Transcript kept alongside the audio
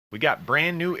We got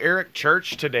brand new Eric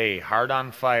Church today, Heart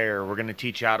on Fire. We're going to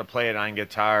teach you how to play it on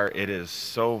guitar. It is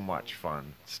so much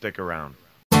fun. Stick around.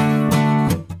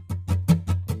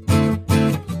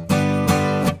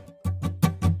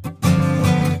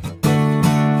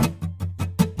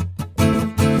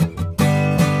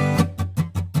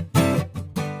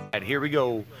 Here we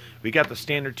go. We got the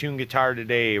standard tune guitar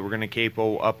today. We're going to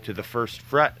capo up to the first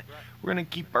fret. We're going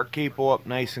to keep our capo up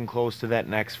nice and close to that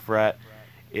next fret.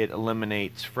 It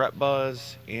eliminates fret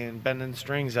buzz and bending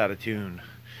strings out of tune.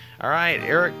 Alright,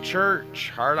 Eric Church,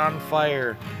 Heart on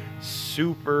Fire.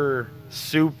 Super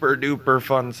duper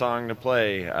fun song to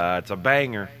play. It's a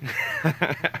banger.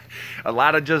 A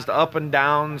lot of just up and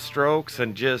down strokes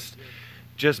and just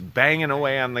banging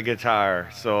away on the guitar.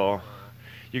 So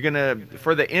you're gonna,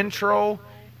 for the intro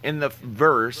and the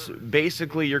verse,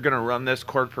 basically you're gonna run this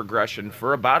chord progression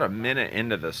for about a minute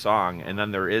into the song, and then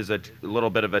there is a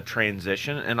little bit of a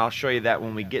transition, and I'll show you that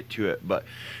when we get to it. But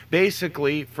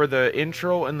basically for the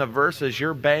intro and the verses,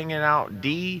 you're banging out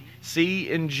D,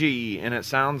 C, and G, and it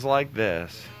sounds like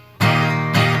this.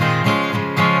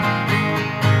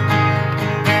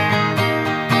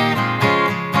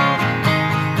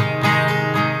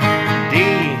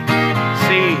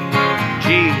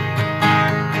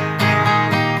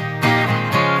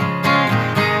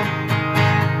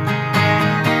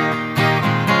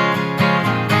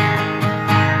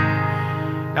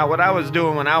 Now what I was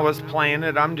doing when I was playing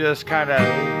it, I'm just kind of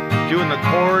doing the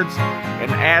chords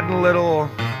and adding little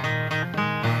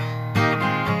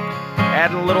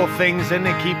things in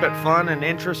to keep it fun and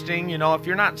interesting. You know, if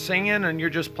you're not singing and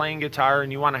you're just playing guitar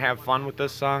and you want to have fun with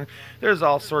this song, there's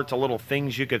all sorts of little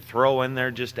things you could throw in there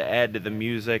just to add to the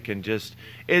music, and just,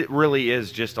 it really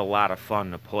is just a lot of fun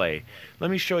to play.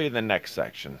 Let me show you the next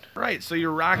section. Right, so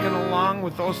you're rocking along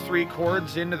with those three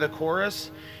chords into the chorus.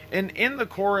 And in the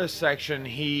chorus section,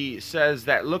 he says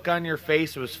that look on your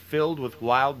face was filled with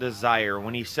wild desire.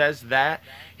 When he says that,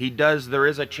 there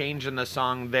is a change in the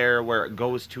song there where it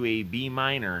goes to a B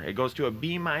minor. It goes to a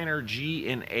B minor, G,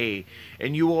 and A.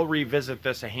 And you will revisit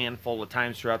this a handful of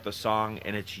times throughout the song,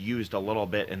 and it's used a little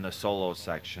bit in the solo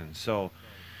section. So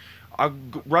I'll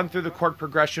run through the chord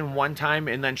progression one time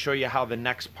and then show you how the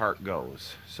next part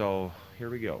goes. So here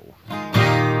we go.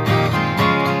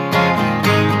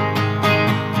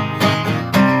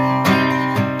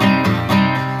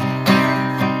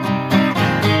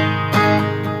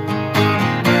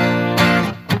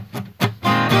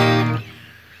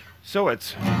 So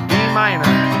it's B minor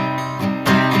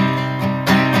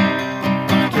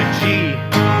to G,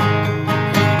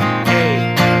 A.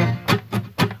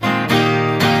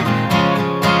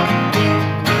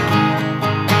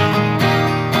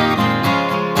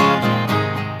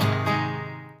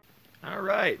 All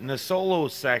right, in the solo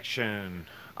section,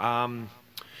 when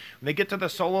they get to the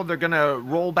solo, they're going to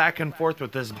roll back and forth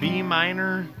with this B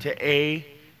minor to A,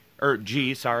 or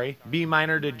G, sorry, B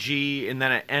minor to G, and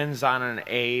then it ends on an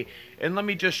A. And let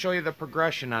me just show you the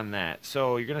progression on that.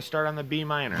 So you're going to start on the B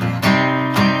minor to G,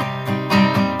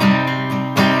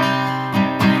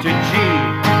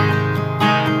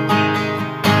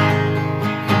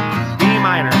 B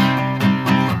minor,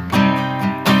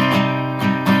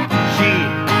 G,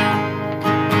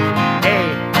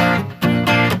 A.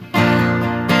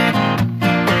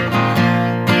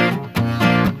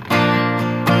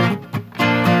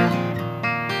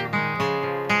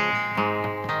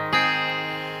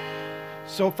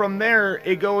 So from there,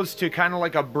 it goes to kind of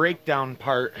like a breakdown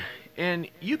part, and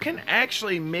you can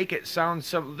actually make it sound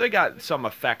they got some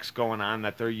effects going on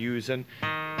that they're using,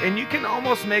 and you can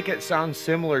almost make it sound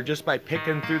similar just by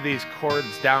picking through these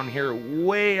chords down here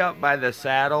way up by the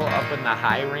saddle, up in the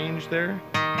high range there.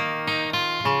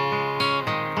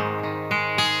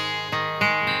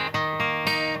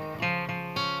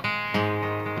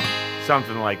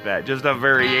 Something like that, just a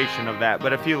variation of that.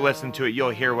 But if you listen to it, you'll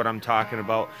hear what I'm talking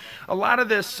about. A lot of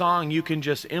this song you can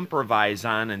just improvise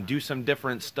on and do some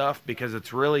different stuff, because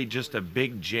it's really just a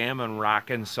big jammin'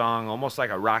 rockin' song, almost like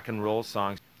a rock and roll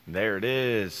song. There it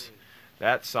is.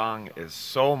 That song is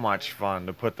so much fun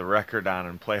to put the record on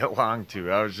and play along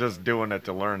to. I was just doing it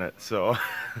to learn it, so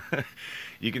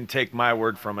you can take my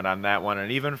word from it on that one.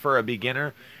 And even for a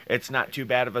beginner, it's not too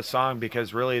bad of a song,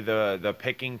 because really the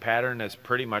picking pattern is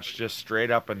pretty much just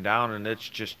straight up and down, and it's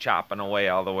just chopping away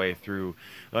all the way through.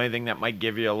 The only thing that might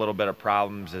give you a little bit of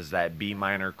problems is that B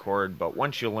minor chord, but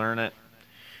once you learn it,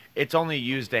 it's only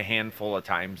used a handful of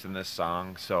times in this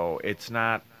song, so it's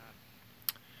not...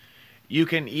 You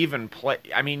can even play,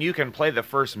 I mean, you can play the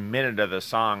first minute of the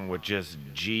song with just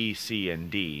G, C,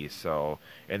 and D, so,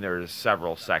 and there's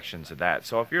several sections of that.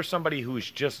 So if you're somebody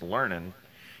who's just learning,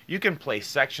 you can play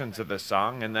sections of the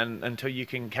song, and then until you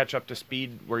can catch up to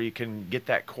speed where you can get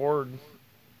that chord,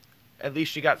 at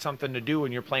least you got something to do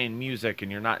when you're playing music and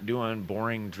you're not doing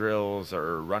boring drills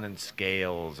or running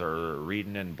scales or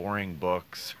reading in boring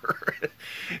books.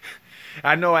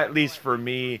 I know, at least for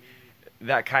me,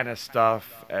 that kind of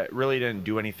stuff really didn't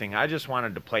do anything. I just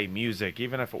wanted to play music,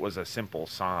 even if it was a simple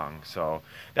song. So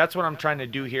that's what I'm trying to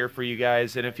do here for you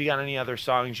guys. And if you got any other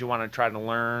songs you want to try to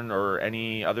learn or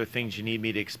any other things you need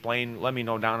me to explain, let me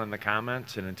know down in the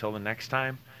comments. And until the next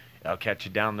time, I'll catch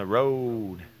you down the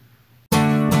road.